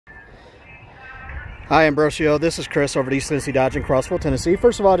Hi, Ambrocio. This is Chris over at East Tennessee Dodge in Crossville, Tennessee.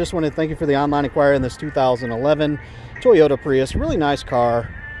 First of all, I just want to thank you for the online inquiry on this 2011 Toyota Prius. Really nice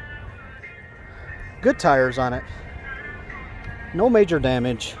car. Good tires on it. No major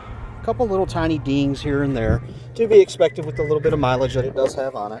damage. A couple little tiny dings here and there, to be expected with the little bit of mileage that it does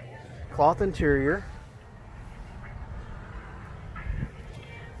have on it. Cloth interior.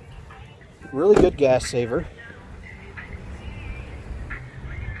 Really good gas saver.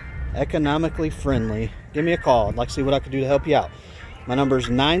 Economically friendly. Give me a call. I'd like to see what I could do to help you out. My number is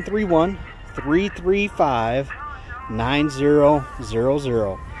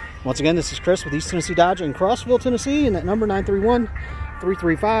 931-335-9000. Once again, this is Chris with East Tennessee Dodge in Crossville, Tennessee, and that number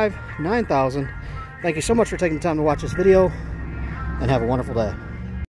 931-335-9000. Thank you so much for taking the time to watch this video, and have a wonderful day.